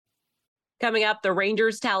Coming up, the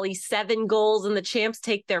Rangers tally 7 goals and the champs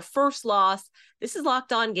take their first loss. This is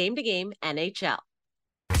Locked On Game to Game NHL.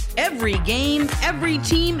 Every game, every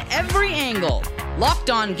team, every angle. Locked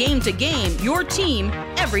On Game to Game, your team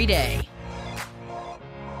every day.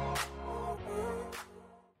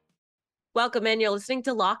 Welcome in. You're listening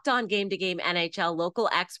to Locked On Game to Game NHL, local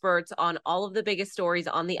experts on all of the biggest stories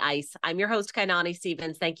on the ice. I'm your host, Kainani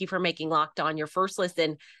Stevens. Thank you for making Locked On your first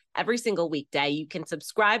listen every single weekday. You can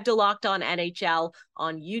subscribe to Locked On NHL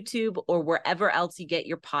on YouTube or wherever else you get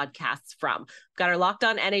your podcasts from. We've got our Locked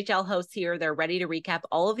On NHL hosts here. They're ready to recap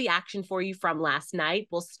all of the action for you from last night.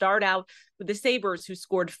 We'll start out with the Sabres, who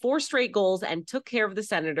scored 4 straight goals and took care of the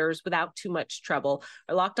Senators without too much trouble.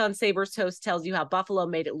 Our Locked On Sabres host tells you how Buffalo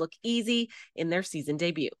made it look easy in their season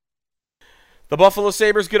debut. The Buffalo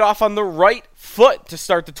Sabres get off on the right foot to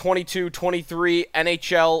start the 22-23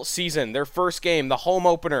 NHL season. Their first game, the home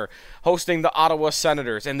opener, hosting the Ottawa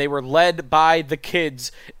Senators, and they were led by the kids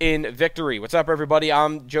in victory. What's up, everybody?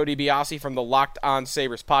 I'm Joe DiBiase from the Locked On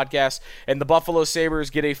Sabres podcast, and the Buffalo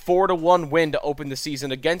Sabres get a 4-1 win to open the season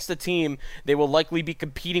against a team they will likely be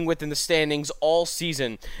competing with in the standings all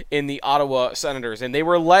season in the Ottawa Senators. And they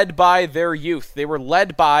were led by their youth. They were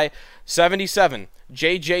led by 77,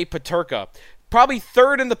 J.J. Peterka. Probably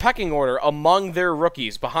third in the pecking order among their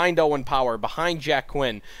rookies, behind Owen Power, behind Jack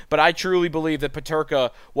Quinn. But I truly believe that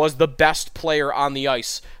Peterka was the best player on the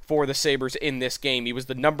ice for the Sabres in this game. He was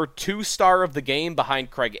the number 2 star of the game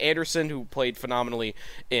behind Craig Anderson, who played phenomenally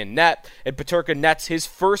in net. And Peterka nets his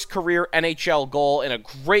first career NHL goal in a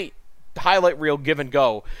great highlight reel give and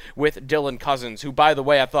go with Dylan Cozens, who, by the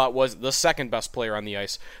way, I thought was the second best player on the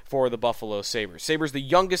ice for the Buffalo Sabres. Sabres, the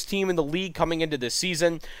youngest team in the league coming into this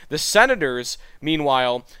season. The Senators,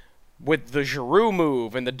 meanwhile, with the Giroux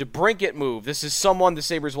move and the DeBrincat move, this is someone the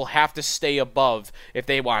Sabres will have to stay above if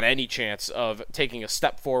they want any chance of taking a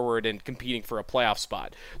step forward and competing for a playoff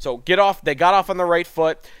spot. So they got off on the right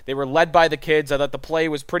foot. They were led by the kids. I thought the play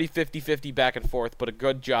was pretty 50-50 back and forth, but a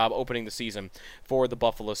good job opening the season for the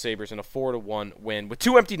Buffalo Sabres in a 4-1 win with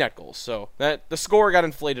 2 empty net goals. So that the score got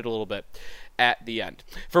inflated a little bit at the end.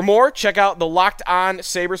 For more, check out the Locked On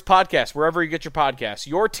Sabres podcast, wherever you get your podcasts.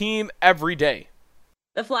 Your team every day.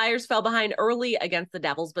 The Flyers fell behind early against the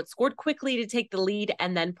Devils, but scored quickly to take the lead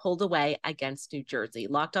and then pulled away against New Jersey.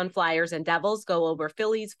 Locked On Flyers and Devils go over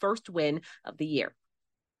Philly's first win of the year.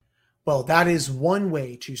 Well, that is one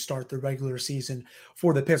way to start the regular season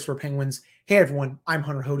for the Pittsburgh Penguins. Hey, everyone, I'm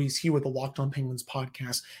Hunter Hodes here with the Locked On Penguins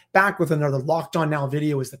podcast, back with another Locked On Now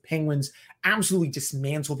video as the Penguins absolutely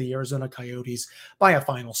dismantled the Arizona Coyotes by a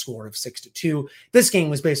final score of 6-2. This game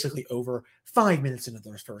was basically over 5 minutes into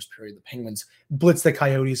their first period. The Penguins blitz the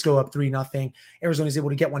Coyotes, go up 3-0. Arizona's able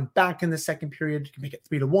to get one back in the second period to make it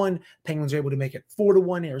 3-1. Penguins are able to make it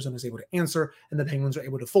 4-1. Arizona's able to answer, and the Penguins are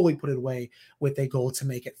able to fully put it away with a goal to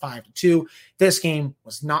make it 5-2. This game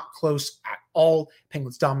was not close at all.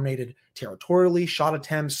 Penguins dominated territorially, shot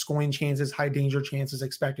attempts, scoring chances, high danger chances,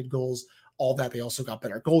 expected goals, all that. They also got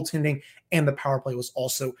better goaltending, and the power play was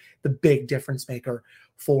also the big difference maker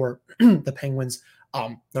for the Penguins.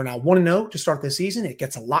 They're now 1-0 to start the season. It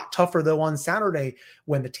gets a lot tougher, though, on Saturday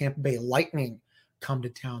when the Tampa Bay Lightning come to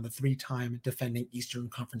town, the 3-time defending Eastern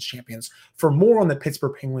Conference champions. For more on the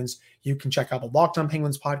Pittsburgh Penguins, you can check out the Locked On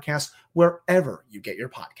Penguins podcast wherever you get your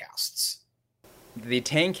podcasts. The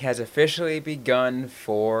tank has officially begun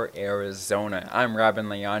for Arizona. I'm Robin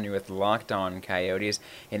Leoni with Locked On Coyotes,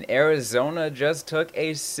 and Arizona just took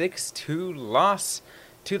a 6-2 loss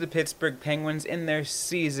to the Pittsburgh Penguins in their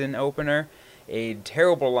season opener. A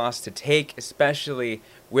terrible loss to take, especially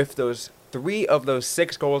with those 3 of those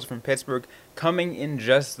 6 goals from Pittsburgh coming in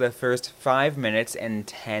just the first 5 minutes and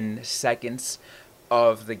 10 seconds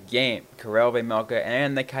of the game. Karel Vejmelka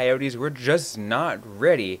and the Coyotes were just not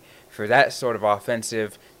ready for that sort of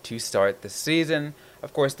offensive to start the season.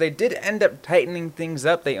 Of course, they did end up tightening things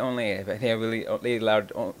up. They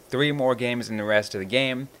allowed 3 more games in the rest of the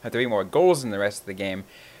game, 3 more goals in the rest of the game.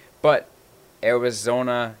 But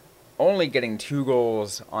Arizona only getting 2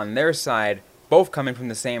 goals on their side, both coming from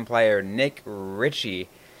the same player, Nick Ritchie,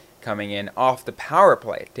 coming in off the power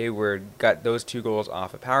play. They got those 2 goals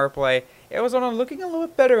off a power play. Arizona looking a little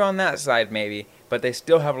bit better on that side maybe, but they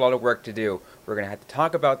still have a lot of work to do. We're going to have to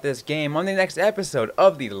talk about this game on the next episode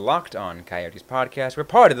of the Locked On Coyotes podcast. We're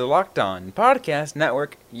part of the Locked On Podcast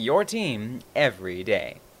Network, your team every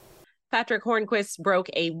day. Patrick Hornquist broke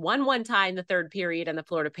a 1-1 tie in the third period, and the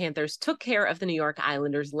Florida Panthers took care of the New York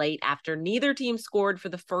Islanders late after neither team scored for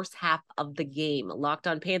the first half of the game. Locked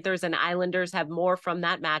On Panthers and Islanders have more from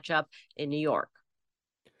that matchup in New York.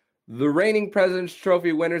 The reigning President's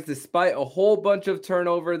Trophy winners, despite a whole bunch of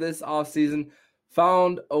turnover this offseason,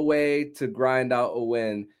 found a way to grind out a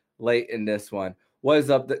win late in this one. What is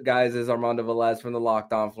up, guys? This is Armando Velez from the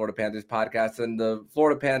Locked On Florida Panthers podcast. And the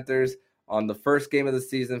Florida Panthers, on the first game of the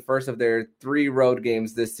season, first of their 3 road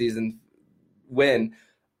games this season, win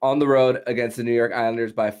on the road against the New York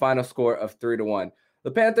Islanders by a final score of 3-1.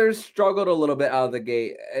 The Panthers struggled a little bit out of the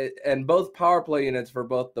gate, and both power play units for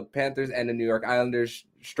both the Panthers and the New York Islanders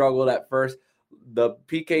struggled at first. The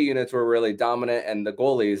PK units were really dominant, and the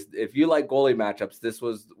goalies, if you like goalie matchups, this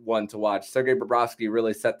was one to watch. Sergei Bobrovsky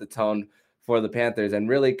really set the tone for the Panthers and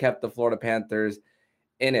really kept the Florida Panthers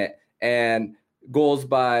in it. And goals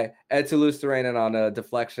by Eetu Luostarinen on a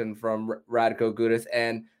deflection from Radko Gudas,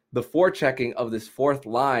 and the forechecking of this fourth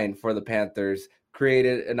line for the Panthers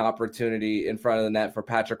created an opportunity in front of the net for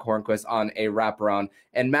Patrick Hornquist on a wraparound.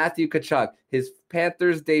 And Matthew Tkachuk, his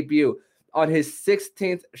Panthers debut, on his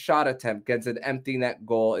 16th shot attempt, gets an empty net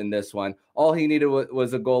goal in this one. All he needed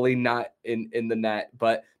was a goalie not in the net,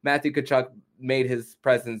 but Matthew Tkachuk made his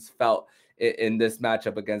presence felt in this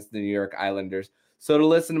matchup against the New York Islanders. So to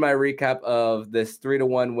listen to my recap of this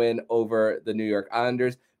 3-1 win over the New York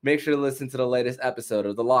Islanders, make sure to listen to the latest episode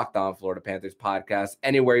of the Locked On Florida Panthers podcast,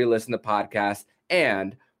 anywhere you listen to podcasts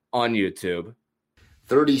and on YouTube.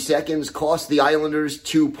 30 seconds cost the Islanders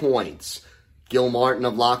 2 points. Gil Martin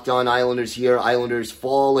of Locked On Islanders here. Islanders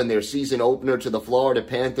fall in their season opener to the Florida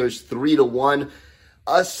Panthers 3-1.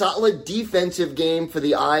 A solid defensive game for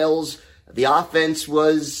the Isles. The offense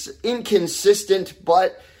was inconsistent,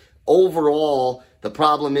 but overall, the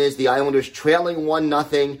problem is the Islanders trailing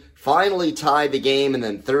 1-0, finally tie the game, and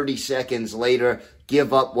then 30 seconds later,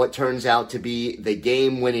 give up what turns out to be the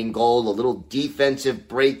game-winning goal. A little defensive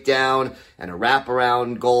breakdown and a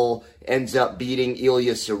wraparound goal ends up beating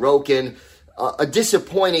Ilya Sorokin. A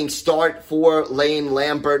disappointing start for Lane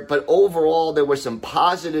Lambert, but overall there were some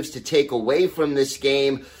positives to take away from this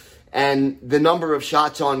game, and the number of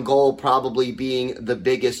shots on goal probably being the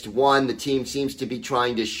biggest one. The team seems to be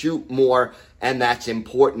trying to shoot more, and that's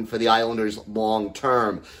important for the Islanders long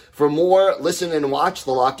term. For more, listen and watch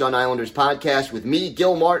the Locked On Islanders podcast with me,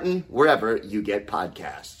 Gil Martin, wherever you get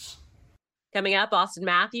podcasts. Coming up, Austin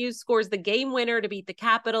Matthews scores the game winner to beat the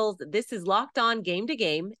Capitals. This is Locked On Game to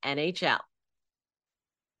Game NHL.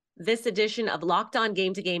 This edition of Locked On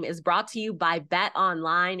Game to Game is brought to you by Bet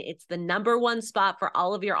Online. It's the #1 spot for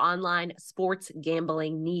all of your online sports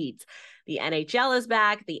gambling needs. The NHL is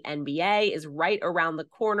back. The NBA is right around the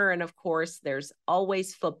corner. And of course, there's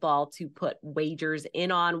always football to put wagers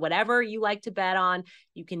in on. Whatever you like to bet on,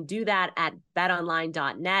 you can do that at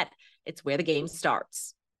betonline.net. It's where the game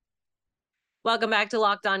starts. Welcome back to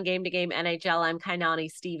Locked On Game to Game NHL. I'm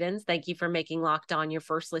Kainani Stevens. Thank you for making Locked On your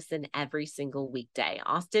first listen every single weekday.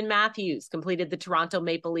 Austin Matthews completed the Toronto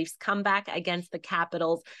Maple Leafs comeback against the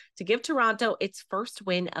Capitals to give Toronto its first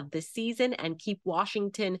win of the season and keep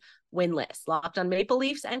Washington winless. Locked On Maple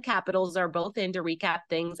Leafs and Capitals are both in to recap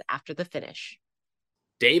things after the finish.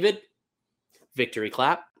 David, victory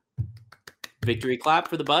clap. Victory clap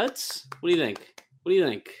for the Buds. What do you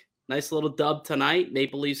think? Nice little dub tonight.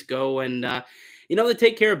 Maple Leafs go and, they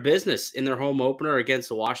take care of business in their home opener against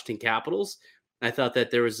the Washington Capitals. I thought that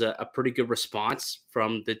there was a pretty good response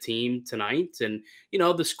from the team tonight. And,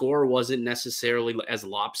 the score wasn't necessarily as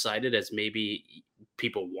lopsided as maybe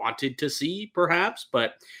people wanted to see, perhaps.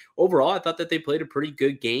 But overall, I thought that they played a pretty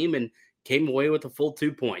good game and came away with a full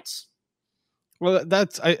 2 points. Well,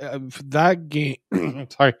 that game.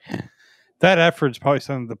 Sorry. That effort is probably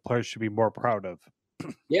something the players should be more proud of.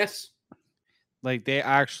 Yes. Like, they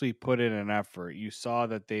actually put in an effort. You saw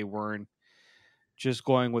that they weren't just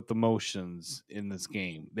going with the motions in this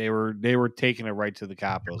game. They were taking it right to the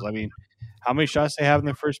Capitals. I mean, how many shots they have in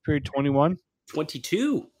the first period? 21?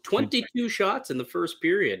 22 shots in the first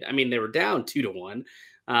period. I mean, they were down 2-1,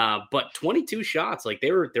 but 22 shots. Like,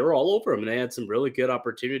 they were all over them, and they had some really good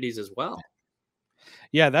opportunities as well.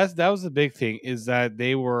 Yeah, that was the big thing, is that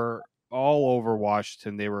they were all over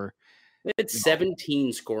Washington. They had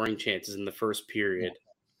 17 scoring chances in the first period,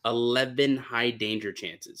 11 high danger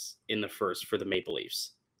chances in the first for the Maple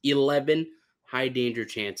Leafs. 11 high danger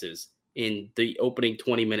chances in the opening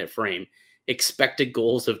 20-minute frame. Expected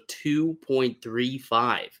goals of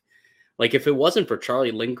 2.35. Like, if it wasn't for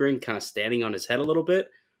Charlie Lindgren kind of standing on his head a little bit,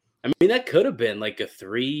 I mean, that could have been like a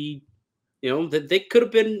 3. They could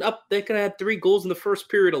have been up. They could have had 3 goals in the first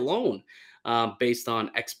period alone. Based on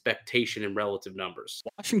expectation and relative numbers.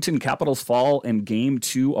 Washington Capitals fall in Game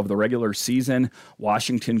 2 of the regular season.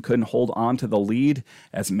 Washington couldn't hold on to the lead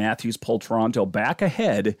as Matthews pulled Toronto back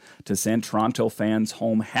ahead to send Toronto fans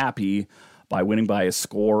home happy. by winning by a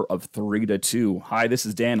score of 3-2. Hi, this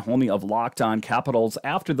is Dan Holme of Locked On Capitals.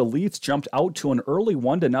 After the Leafs jumped out to an early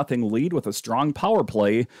 1-0 lead with a strong power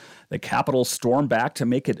play, the Capitals stormed back to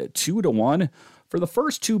make it 2-1. For the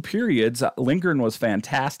first two periods, Lindgren was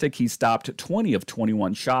fantastic. He stopped 20 of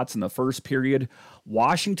 21 shots in the first period.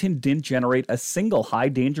 Washington didn't generate a single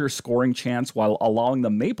high-danger scoring chance while allowing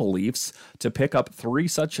the Maple Leafs to pick up 3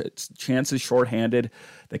 such chances shorthanded.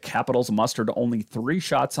 The Capitals mustered only 3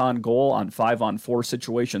 shots on goal on 5-on-4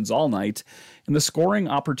 situations all night. And the scoring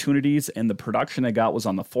opportunities and the production they got was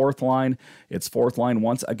on the fourth line. Its fourth line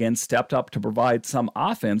once again stepped up to provide some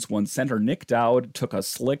offense when center Nick Dowd took a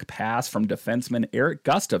slick pass from defenseman Eric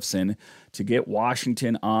Gustafsson to get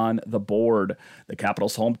Washington on the board. The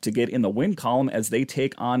Capitals hope to get in the win column as they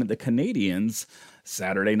take on the Canadiens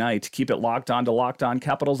Saturday night. Keep it locked on to Locked On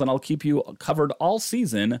Capitals, and I'll keep you covered all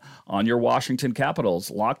season on your Washington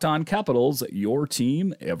Capitals. Locked On Capitals, your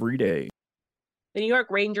team every day. The New York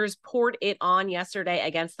Rangers poured it on yesterday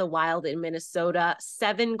against the Wild in Minnesota.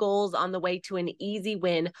 7 goals on the way to an easy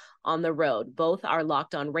win on the road. Both our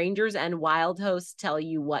Locked On Rangers and Wild hosts tell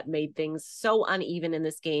you what made things so uneven in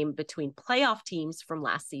this game between playoff teams from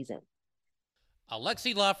last season.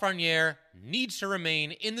 Alexis Lafreniere needs to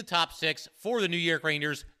remain in the top 6 for the New York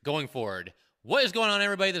Rangers going forward. What is going on,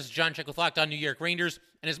 everybody? This is John Check with Locked On New York Rangers.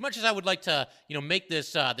 And as much as I would like to, make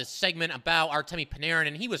this this segment about Artemi Panarin,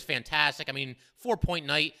 and he was fantastic. I mean, 4-point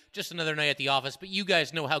night, just another night at the office. But you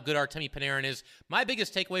guys know how good Artemi Panarin is. My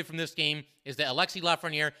biggest takeaway from this game is that Alexis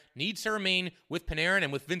Lafreniere needs to remain with Panarin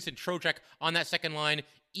and with Vincent Trocheck on that second line,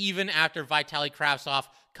 even after Vitaly Kravtsov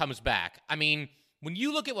comes back. I mean, when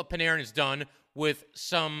you look at what Panarin has done with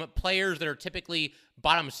some players that are typically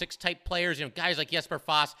bottom 6 type players, guys like Jesper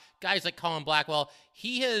Fast, guys like Colin Blackwell,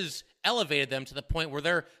 he has elevated them to the point where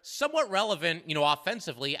they're somewhat relevant,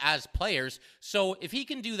 offensively as players. So if he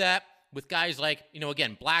can do that with guys like,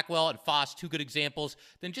 again, Blackwell and Foss, 2 good examples,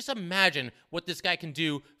 then just imagine what this guy can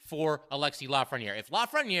do for Alexis Lafreniere. If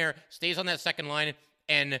Lafreniere stays on that second line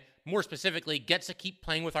and more specifically gets to keep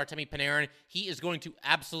playing with Artemi Panarin, he is going to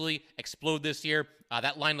absolutely explode this year.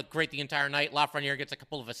 That line looked great the entire night. Lafreniere gets a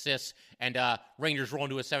couple of assists, and Rangers roll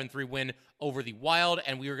into a 7-3 win over the Wild.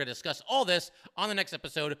 And we are going to discuss all this on the next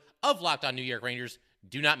episode of Locked On New York Rangers.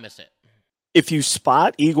 Do not miss it. If you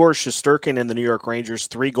spot Igor Shesterkin in the New York Rangers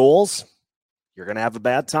 3 goals, you're going to have a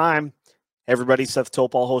bad time. Hey everybody, Seth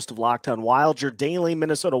Topal, host of Locked On Wild, your daily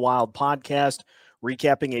Minnesota Wild podcast,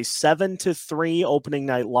 recapping a 7-3 opening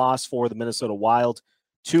night loss for the Minnesota Wild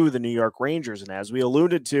to the New York Rangers. And as we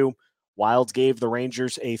alluded to, Wild gave the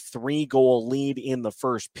Rangers a 3-goal lead in the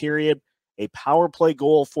first period, a power play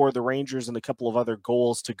goal for the Rangers and a couple of other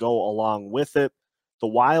goals to go along with it. The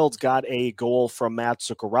Wild got a goal from Matt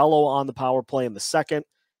Zuccarello on the power play in the second.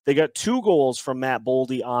 They got 2 goals from Matt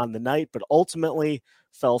Boldy on the night, but ultimately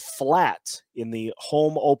fell flat in the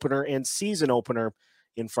home opener and season opener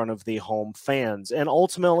in front of the home fans. And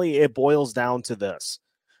ultimately, it boils down to this.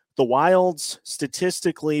 The Wilds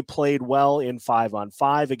statistically played well in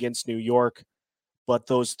 5-on-5 against New York, but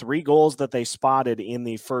those 3 goals that they spotted in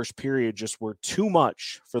the first period just were too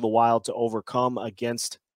much for the Wild to overcome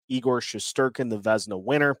against Igor Shesterkin, the Vezina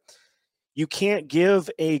winner. You can't give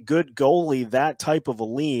a good goalie that type of a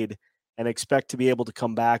lead and expect to be able to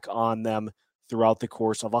come back on them throughout the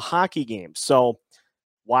course of a hockey game. So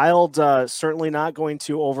Wild certainly not going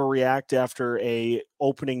to overreact after a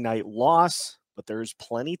opening night loss, but there's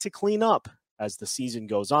plenty to clean up as the season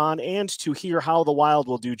goes on. And to hear how the Wild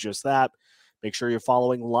will do just that, make sure you're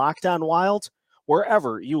following Locked On Wild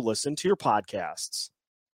wherever you listen to your podcasts.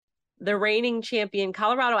 The reigning champion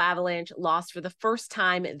Colorado Avalanche lost for the first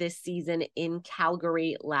time this season in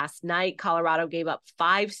Calgary last night. Colorado gave up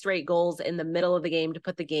 5 straight goals in the middle of the game to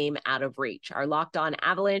put the game out of reach. Our Locked On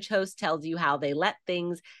Avalanche host tells you how they let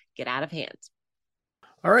things get out of hand.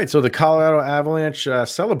 All right, so the Colorado Avalanche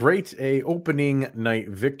celebrate a opening night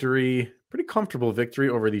victory, pretty comfortable victory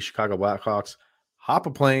over the Chicago Blackhawks. Hop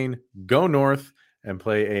a plane, go north, and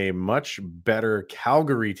play a much better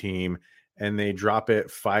Calgary team, and they drop it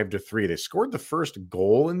 5-3. They scored the first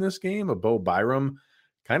goal in this game, a Bo Byram,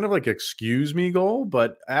 kind of like excuse me goal,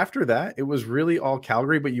 but after that, it was really all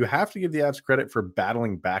Calgary. But you have to give the Avs credit for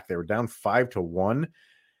battling back. They were down 5-1.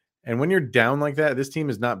 And when you're down like that, this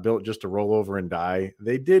team is not built just to roll over and die.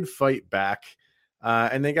 They did fight back,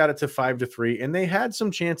 and they got it to 5-3, and they had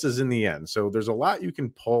some chances in the end. So there's a lot you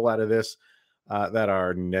can pull out of this that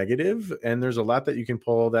are negative, and there's a lot that you can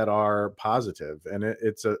pull that are positive. And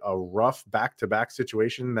it's a rough back-to-back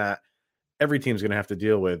situation that every team's going to have to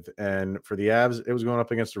deal with. And for the Avs, it was going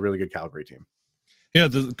up against a really good Calgary team. Yeah,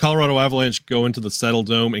 the Colorado Avalanche go into the Settle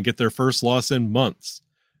Dome and get their first loss in months.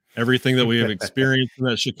 Everything that we have experienced in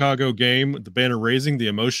that Chicago game, the banner raising, the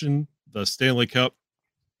emotion, the Stanley Cup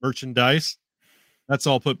merchandise, that's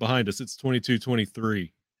all put behind us. It's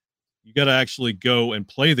 22-23. You got to actually go and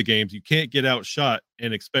play the games. You can't get outshot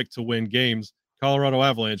and expect to win games. Colorado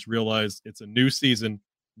Avalanche realized it's a new season,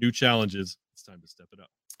 new challenges. It's time to step it up.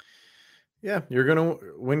 Yeah, you're going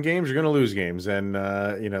to win games, you're going to lose games. And,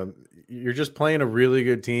 you're just playing a really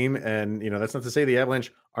good team. And, that's not to say the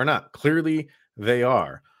Avalanche are not. Clearly, they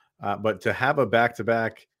are. But to have a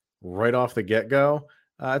back-to-back right off the get-go,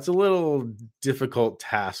 it's a little difficult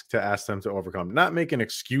task to ask them to overcome. Not making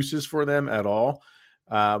excuses for them at all,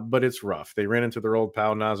 but it's rough. They ran into their old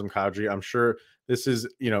pal, Nazem Kadri. I'm sure this is,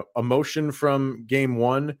 emotion from game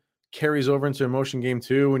one carries over into emotion game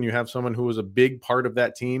two when you have someone who was a big part of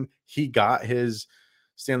that team. He got his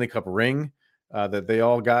Stanley Cup ring that they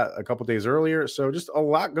all got a couple days earlier. So just a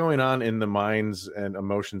lot going on in the minds and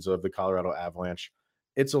emotions of the Colorado Avalanche.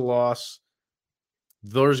 It's a loss.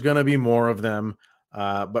 There's going to be more of them.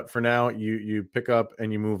 But for now, you pick up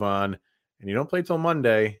and you move on, and you don't play till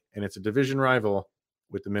Monday, and it's a division rival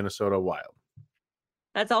with the Minnesota Wild.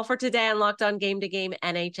 That's all for today on Locked On Game to Game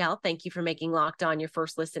NHL. Thank you for making Locked On your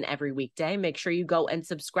first listen every weekday. Make sure you go and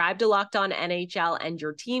subscribe to Locked On NHL and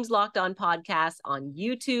your team's Locked On podcast on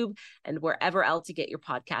YouTube and wherever else you get your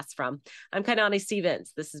podcasts from. I'm Kainani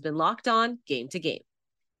Stevens. This has been Locked On Game to Game.